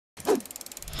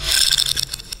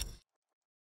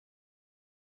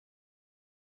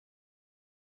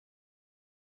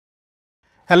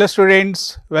Hello students,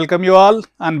 welcome you all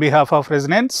on behalf of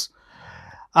resonance.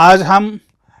 आज हम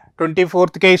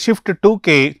 24th के shift 2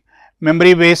 के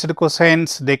मेमोरी बेस्ड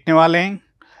क्वेश्चंस देखने वाले हैं।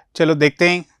 चलो देखते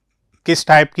हैं किस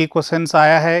टाइप की क्वेश्चंस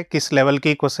आया है, किस लेवल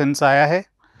की क्वेश्चंस आया है।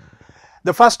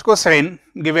 The first question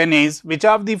given is which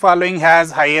of the following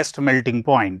has highest melting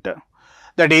point,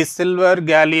 that is silver,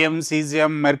 gallium,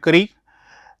 caesium, mercury.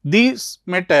 these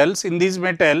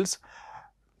metals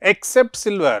except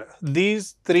silver, these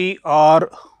three are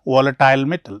volatile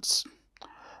metals.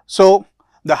 So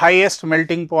the highest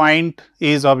melting point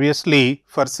is obviously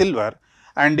for silver,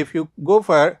 and if you go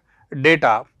for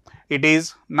data, it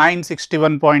is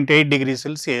 961.8 degrees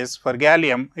Celsius. For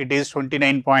gallium it is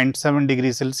 29.7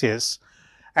 degrees Celsius,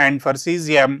 and for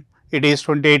cesium it is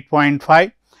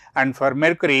 28.5, and for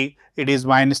mercury it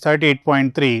is minus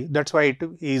 38.3. That's why it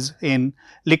is in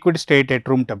liquid state at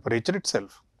room temperature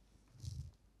itself.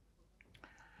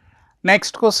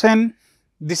 Next question,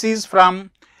 this is from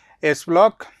S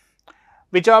block.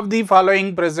 Which of the following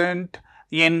present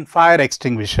in fire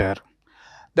extinguisher?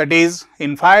 That is,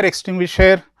 in fire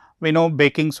extinguisher we know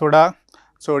baking soda,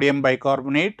 sodium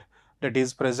bicarbonate, that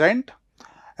is present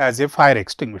as a fire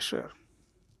extinguisher.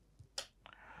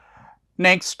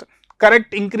 Next,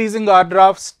 correct increasing order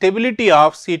of stability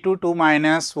of C22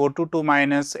 minus, O22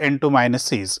 minus, N2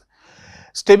 minus is.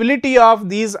 Stability of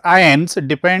these ions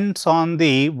depends on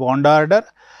the bond order.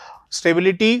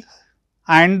 Stability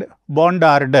and bond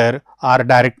order are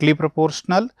directly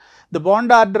proportional. The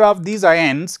bond order of these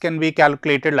ions can be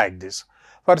calculated like this.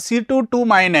 For C22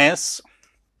 minus,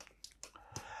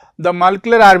 the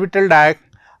molecular orbital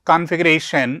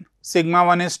configuration sigma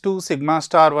 1s2, sigma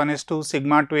star 1s2,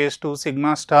 sigma 2s2,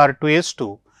 sigma star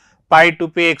 2s2, pi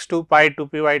 2px2, pi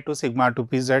 2py2, sigma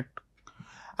 2pz.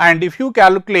 And if you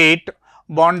calculate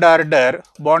bond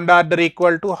order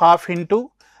equal to half into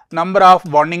number of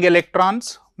bonding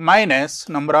electrons minus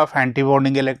number of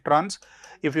anti-bonding electrons.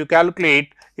 If you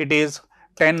calculate, it is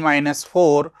 10 minus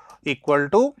 4 equal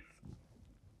to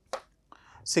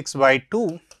 6 by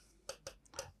 2,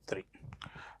 3.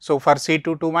 So, for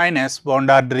C22 minus bond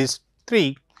order is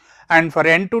 3, and for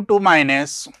N22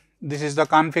 minus this is the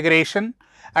configuration,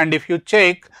 and if you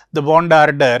check the bond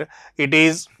order, it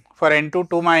is for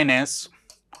N22 minus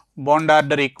bond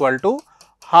order equal to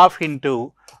half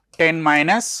into 10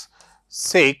 minus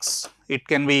 6, it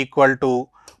can be equal to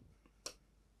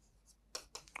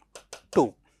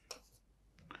 2.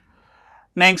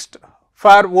 Next,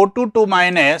 for O22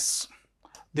 minus,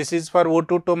 this is for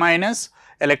O22 minus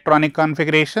electronic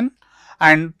configuration,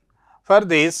 and for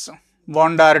this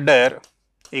bond order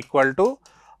equal to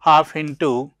half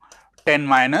into 10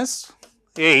 minus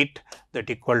 8, that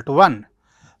equal to 1.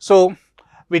 So,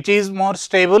 which is more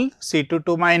stable,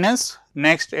 C22 minus,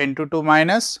 next N22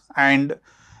 minus, and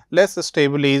less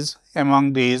stable is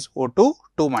among these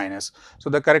O22 minus. So,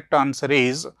 the correct answer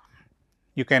is,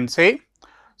 you can say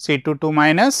C22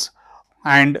 minus,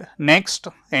 and next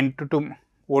N22,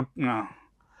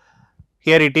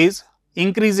 here it is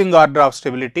increasing order of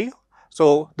stability.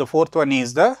 So, the fourth one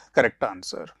is the correct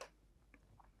answer.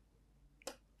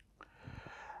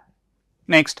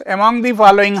 Next, among the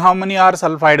following how many are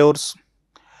sulfide ores?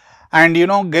 And you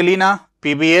know galena,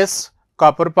 PbS,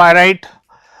 copper pyrite,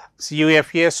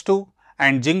 CuFeS2,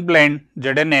 and zinc blende,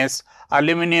 ZnS,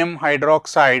 aluminum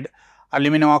hydroxide,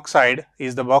 aluminum oxide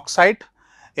is the bauxite,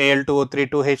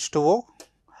 Al2O32H2O,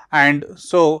 and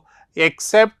so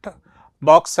except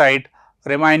bauxite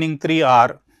remaining 3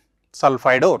 are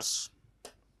sulfide ores.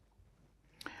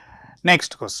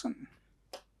 Next question.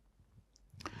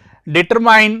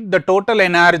 Determine the total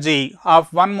energy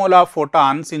of 1 mole of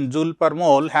photons in joule per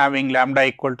mole having lambda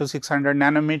equal to 600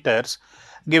 nanometers,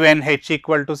 given H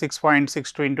equal to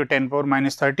 6.62 into 10 power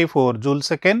minus 34 joule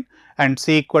second and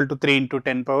C equal to 3 into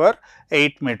 10 power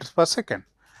 8 meters per second.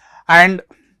 And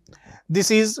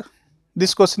this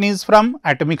question is from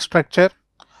atomic structure.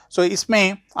 So,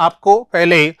 इसमें आपको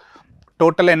पहले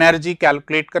total energy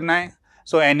calculate करना है.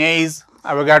 So, Na is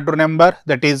Avogadro number,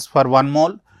 that is for 1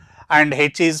 mole, and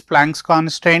H is Planck's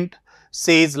constant,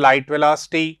 C is light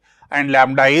velocity, and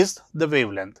lambda is the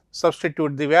wavelength.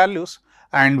 Substitute the values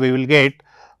and we will get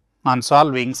on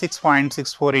solving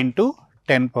 6.64 into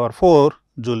 10 power 4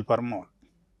 joule per mole.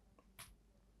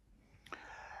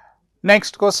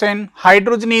 Next question,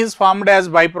 hydrogen is formed as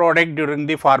byproduct during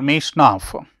the formation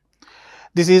of.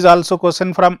 This is also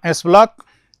question from S block,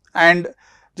 and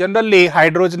generally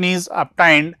hydrogen is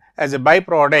obtained as a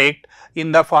byproduct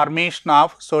in the formation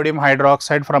of sodium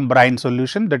hydroxide from brine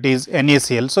solution, that is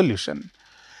NaCl solution.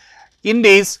 In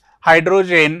this,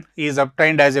 hydrogen is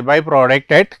obtained as a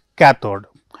byproduct at cathode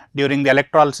during the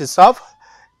electrolysis of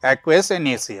aqueous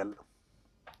NaCl.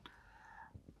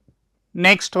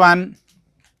 Next one,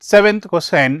 seventh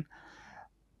question,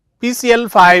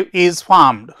 PCl5 is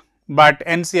formed, but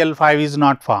NCl5 is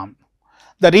not formed.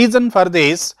 The reason for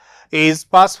this is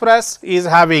phosphorus is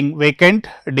having vacant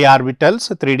d orbitals,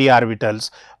 3d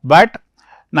orbitals, but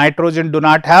nitrogen do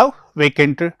not have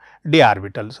vacant d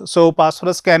orbitals. So,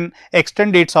 phosphorus can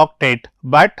extend its octet,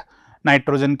 but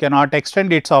nitrogen cannot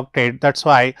extend its octet. That is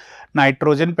why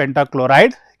nitrogen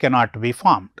pentachloride cannot be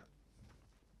formed.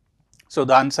 So,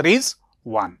 the answer is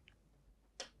 1.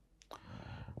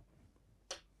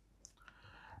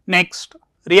 Next,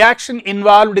 reaction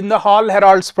involved in the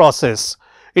Hall-Herold's process.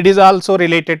 It is also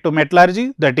related to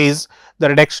metallurgy, that is the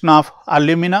reduction of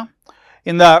alumina.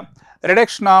 In the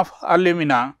reduction of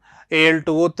alumina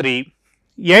Al2O3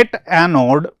 at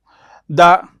anode,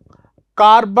 the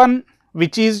carbon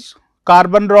which is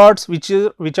carbon rods which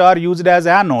are used as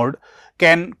anode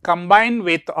can combine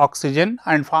with oxygen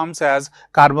and forms as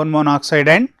carbon monoxide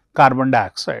and carbon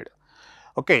dioxide.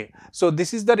 Okay. So,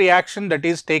 this is the reaction that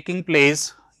is taking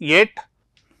place at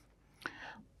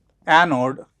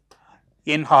anode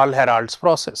in Hall-Herold's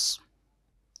process.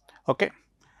 Okay.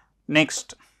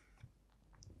 Next,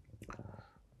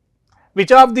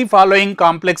 which of the following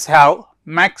complex have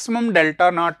maximum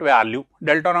delta naught value?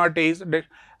 Delta naught is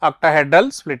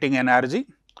octahedral splitting energy.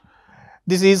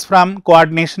 This is from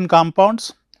coordination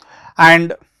compounds,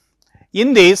 and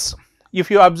in this, if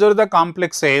you observe the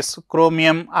complexes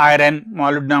chromium, iron,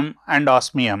 molybdenum and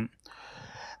osmium,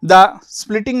 the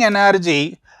splitting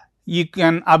energy you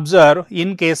can observe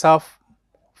in case of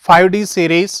 5D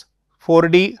series,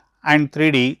 4D and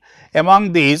 3D.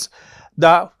 Among these,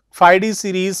 the 5D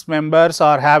series members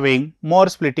are having more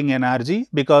splitting energy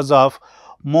because of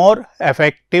more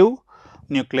effective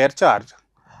nuclear charge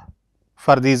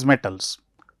for these metals.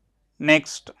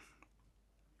 Next,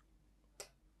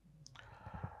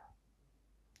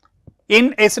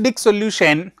 in acidic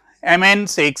solution,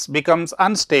 Mn6 becomes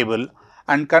unstable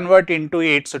and convert into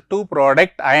its two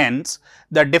product ions.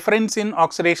 The difference in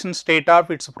oxidation state of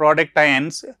its product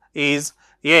ions is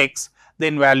X,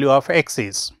 then value of X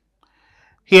is.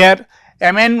 Here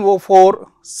MnO4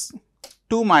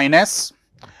 2 minus,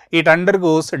 it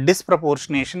undergoes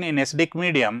disproportionation in acidic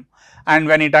medium, and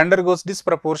when it undergoes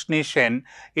disproportionation,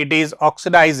 it is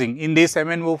oxidizing. In this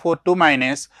MnO4 2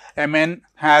 minus, Mn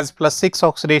has +6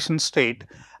 oxidation state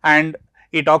and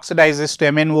it oxidizes to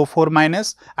MnO4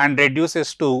 minus and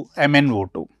reduces to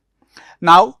MnO2.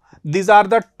 Now, these are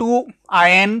the two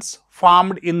ions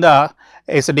formed in the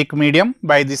acidic medium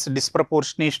by this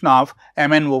disproportionation of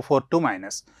MnO4 2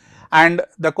 minus. And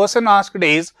the question asked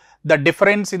is the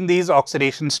difference in these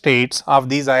oxidation states of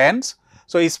these ions.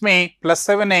 So, इसमें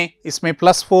 +7 है, इसमें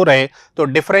 +4 है, तो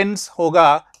difference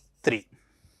होगा 3.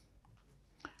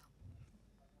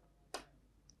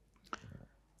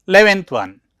 11th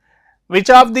one, which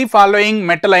of the following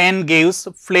metal ion gives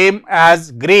flame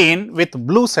as green with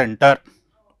blue center?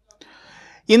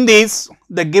 In this,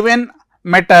 the given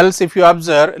metals, if you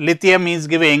observe, lithium is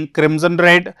giving crimson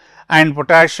red and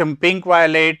potassium pink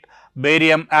violet,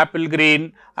 barium apple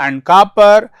green and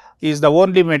copper is the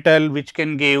only metal which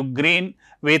can give green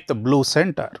with blue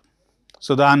center.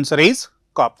 So, the answer is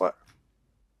copper.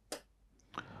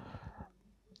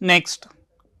 Next,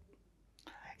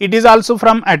 it is also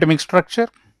from atomic structure.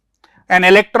 An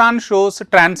electron shows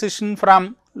transition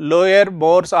from lower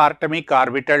Bohr's atomic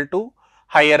orbital to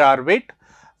higher orbit.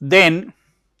 Then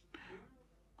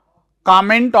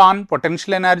comment on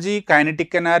potential energy,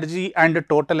 kinetic energy and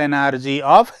total energy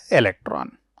of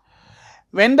electron.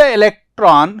 When the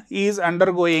electron is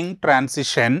undergoing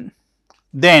transition,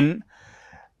 then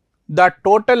the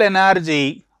total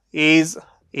energy is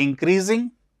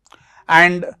increasing,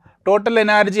 and total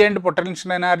energy and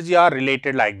potential energy are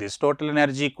related like this, total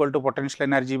energy equal to potential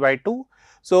energy by 2.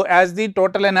 So, as the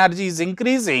total energy is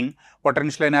increasing,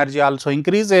 potential energy also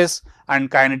increases and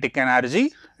kinetic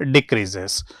energy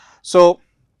decreases. So,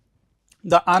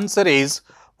 the answer is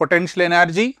potential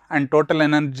energy and total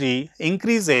energy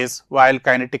increases while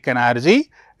kinetic energy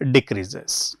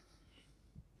decreases.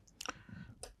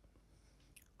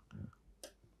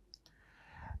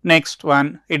 Next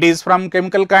one, it is from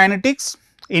chemical kinetics.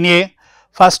 In a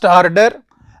first order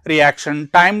reaction,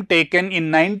 time taken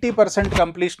in 90%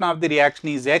 completion of the reaction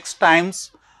is x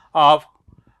times of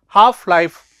half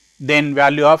life, then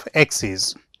value of x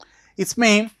is.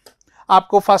 इसमें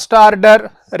आपको first order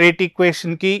rate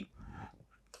equation की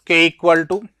k equal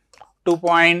to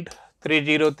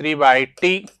 2.303 by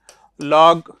T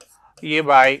log ये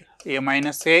by A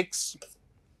minus x,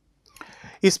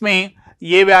 इसमें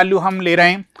ये value हम ले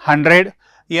रहे हैं 100,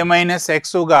 ये माइनस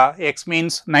x होगा, x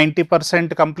मीन्स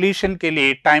 90% कंप्लीशन के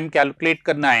लिए टाइम कैलकुलेट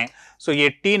करना है, सो ये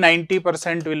t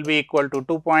 90% will be equal to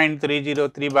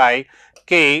 2.303 bye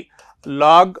k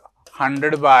log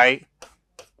 100 bye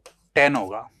 10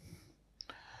 होगा.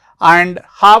 And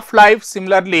half life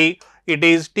similarly it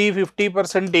is t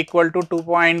 50% equal to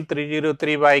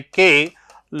 2.303 by k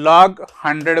log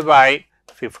 100 by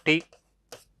 50.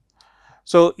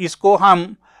 So इसको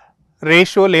हम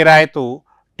रेशियो ले रहा है तो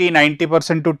t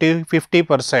 90% to t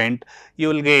 50% you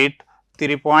will get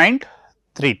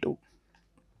 3.32.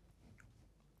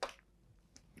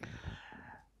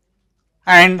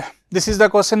 And this is the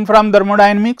question from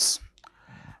thermodynamics.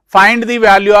 Find the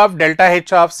value of delta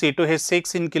H of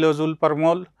C2H6 in kilojoule per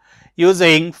mole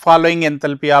using following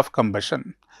enthalpy of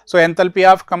combustion. So, enthalpy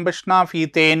of combustion of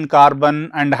ethane,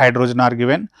 carbon and hydrogen are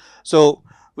given. So,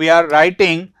 we are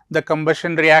writing the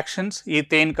combustion reactions,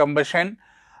 ethane combustion,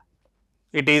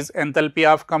 it is enthalpy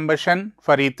of combustion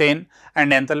for ethane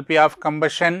and enthalpy of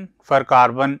combustion for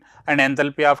carbon and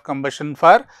enthalpy of combustion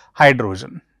for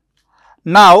hydrogen.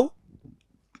 Now,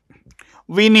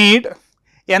 we need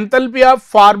enthalpy of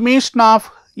formation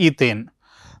of ethane.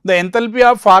 The enthalpy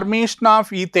of formation of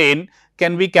ethane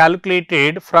can be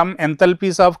calculated from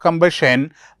enthalpies of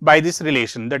combustion by this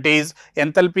relation, that is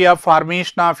enthalpy of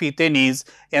formation of ethane is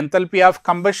enthalpy of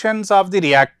combustions of the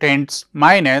reactants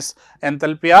minus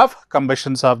enthalpy of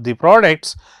combustions of the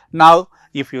products. Now,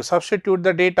 if you substitute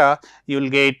the data, you will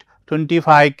get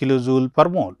 25 kilojoule per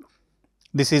mole.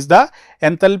 This is the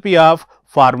enthalpy of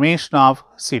formation of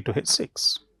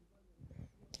C2H6.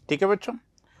 ठीक है बच्चों.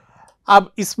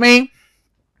 अब इसमें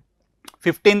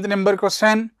 15th number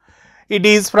question, it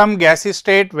is from gaseous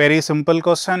state, very simple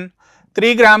question.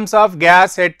 3 grams of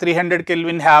gas at 300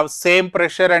 Kelvin have same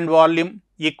pressure and volume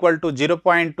equal to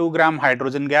 0.2 gram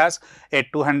hydrogen gas at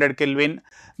 200 Kelvin,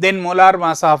 then molar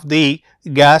mass of the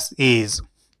gas is.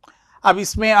 अब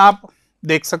इसमें आप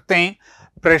देख सकते हैं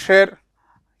pressure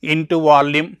into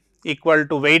volume equal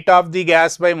to weight of the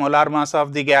gas by molar mass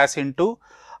of the gas into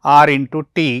R into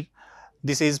T.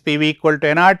 This is PV equal to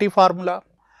nRT formula.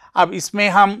 अब इसमें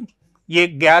हम ये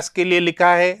गैस के लिए लिखा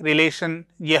है रिलेशन,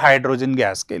 ये हाइड्रोजन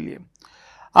गैस के लिए,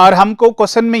 और हमको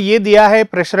क्वेश्चन में ये दिया है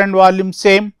pressure and volume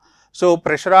same. So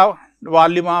pressure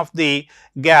volume of the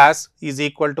gas is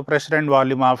equal to pressure and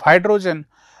volume of hydrogen.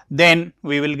 Then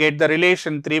we will get the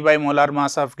relation 3 by molar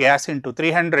mass of gas into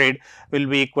 300 will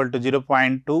be equal to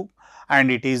 0.2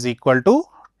 and it is equal to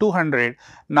 200.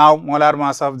 Now, molar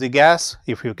mass of the gas,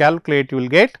 if you calculate, you will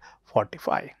get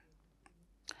 45.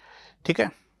 ठीक है.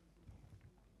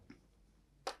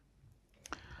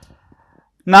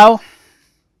 Now,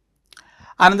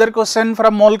 another question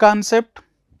from mole concept,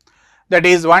 that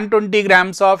is 120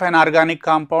 grams of an organic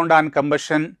compound on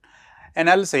combustion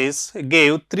analysis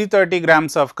gave 330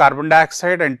 grams of carbon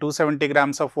dioxide and 270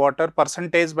 grams of water.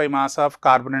 Percentage by mass of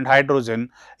carbon and hydrogen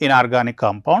in organic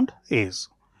compound is.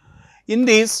 In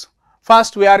this,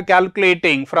 first we are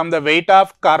calculating from the weight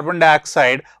of carbon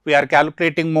dioxide, we are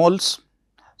calculating moles,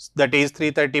 that is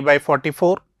 330 by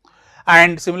 44,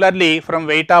 and similarly from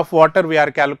weight of water we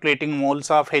are calculating moles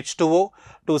of H2O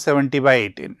 270 by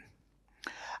 18.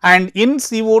 And in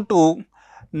CO2,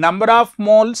 number of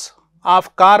moles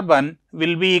of carbon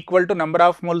will be equal to number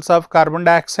of moles of carbon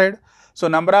dioxide. So,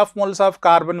 number of moles of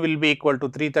carbon will be equal to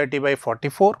 330 by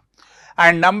 44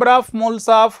 and number of moles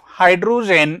of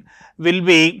hydrogen will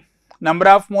be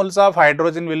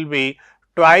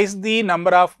twice the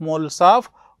number of moles of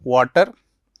water.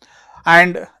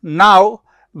 And now,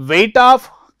 weight of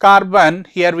carbon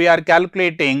here we are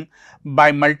calculating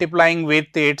by multiplying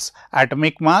with its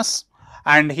atomic mass,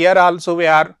 and here also we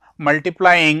are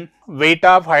multiplying weight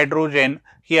of hydrogen,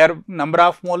 here number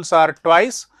of moles are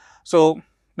twice. So,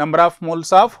 number of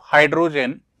moles of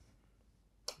hydrogen,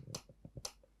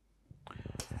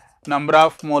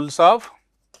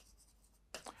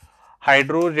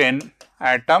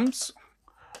 atoms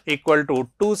equal to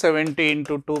 270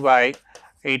 into 2 by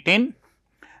 18.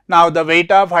 Now, the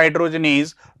weight of hydrogen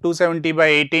is 270 by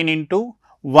 18 into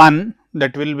 1,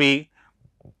 that will be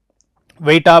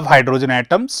weight of hydrogen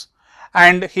atoms,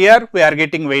 and here we are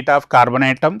getting weight of carbon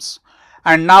atoms.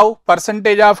 And now,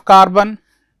 percentage of carbon,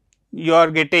 you are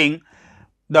getting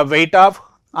the weight of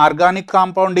organic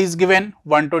compound is given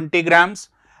 120 grams,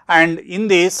 and in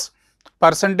this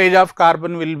percentage of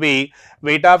carbon will be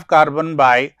weight of carbon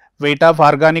by weight of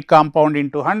organic compound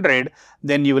into 100,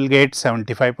 then you will get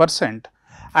 75%,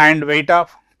 and weight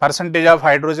of percentage of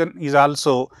hydrogen is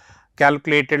also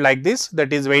calculated like this,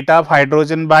 that is weight of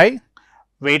hydrogen by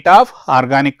weight of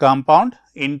organic compound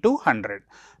into 100.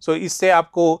 So, इससे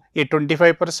आपको ये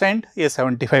 25%, ये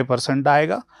 75%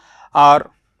 आएगा, और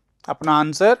अपना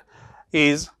answer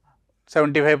is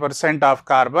 75% of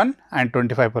carbon and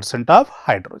 25% of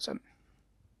hydrogen.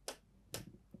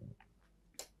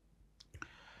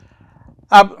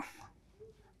 अब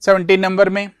 17 number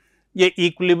में ये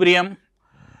इक्विलिब्रियम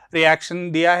रिएक्शन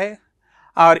दिया है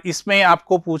और इसमें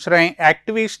आपको पूछ रहे हैं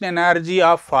activation energy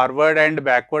of forward and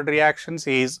backward reactions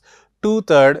is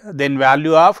 2/3 then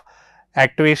value of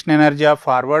activation energy of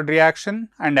forward reaction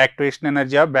and activation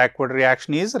energy of backward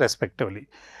reaction is respectively.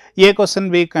 ये क्वेश्चन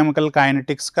भी केमिकल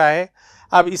काइनेटिक्स का है।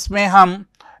 अब इसमें हम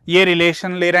ये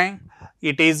रिलेशन ले रहे हैं,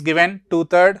 it is given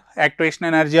 2/3 activation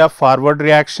energy of forward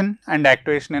reaction and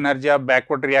activation energy of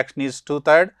backward reaction is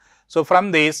 2/3. So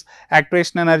from this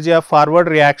activation energy of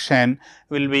forward reaction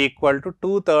will be equal to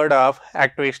 2/3 of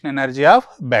activation energy of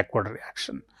backward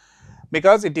reaction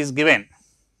because it is given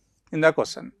in the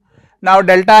question. Now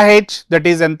delta H, that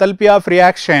is enthalpy of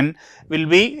reaction, will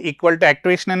be equal to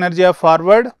activation energy of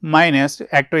forward minus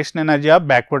activation energy of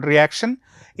backward reaction.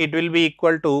 It will be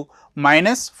equal to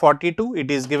minus 42,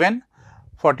 it is given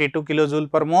 42 kilojoule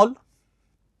per mole,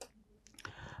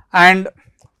 and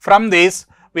from this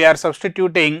we are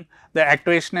substituting the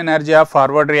activation energy of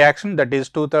forward reaction, that is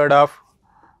 2/3 of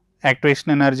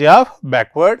activation energy of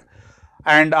backward,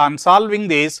 and on solving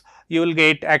this you will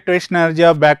get activation energy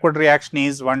of backward reaction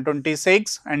is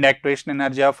 126 and activation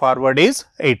energy of forward is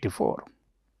 84.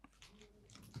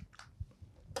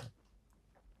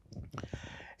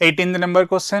 18th number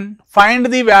question,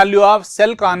 find the value of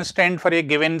cell constant for a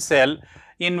given cell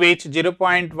in which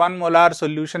 0.1 molar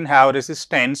solution have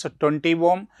resistance 20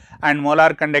 ohm and molar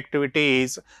conductivity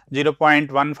is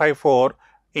 0.154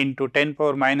 into 10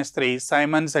 power minus 3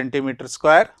 Simon centimeter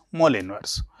square mole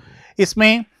inverse.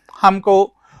 इसमें हमको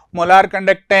molar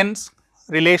conductance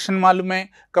relation मालूम है,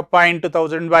 kappa into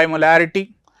 1000 bye molarity.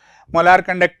 Molar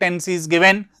conductance is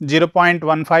given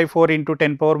 0.154 into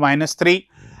 10 power minus 3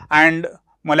 and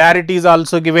molarity is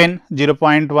also given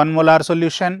 0.1 molar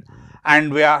solution,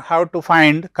 and we have to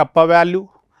find kappa value,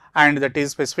 and that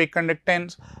is specific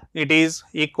conductance. It is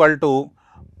equal to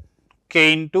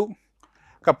K into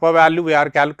kappa value we are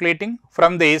calculating.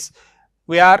 From this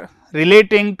we are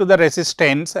relating to the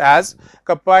resistance as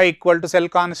kappa equal to cell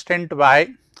constant by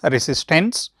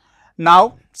resistance.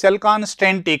 Now cell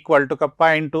constant equal to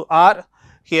kappa into R,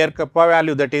 here kappa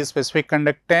value, that is specific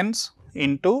conductance,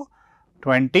 into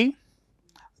 20,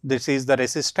 this is the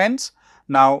resistance.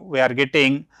 Now we are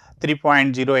getting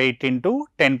 3.08 into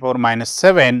 10 power minus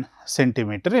 7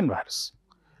 centimeter inverse.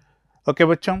 Okay,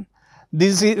 bachchon,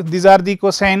 these are the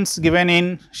questions given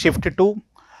in shift 2,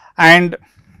 and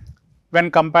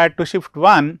when compared to shift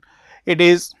 1 it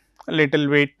is a little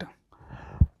bit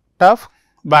tough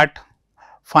but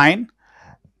fine.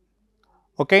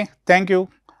 Okay, thank you.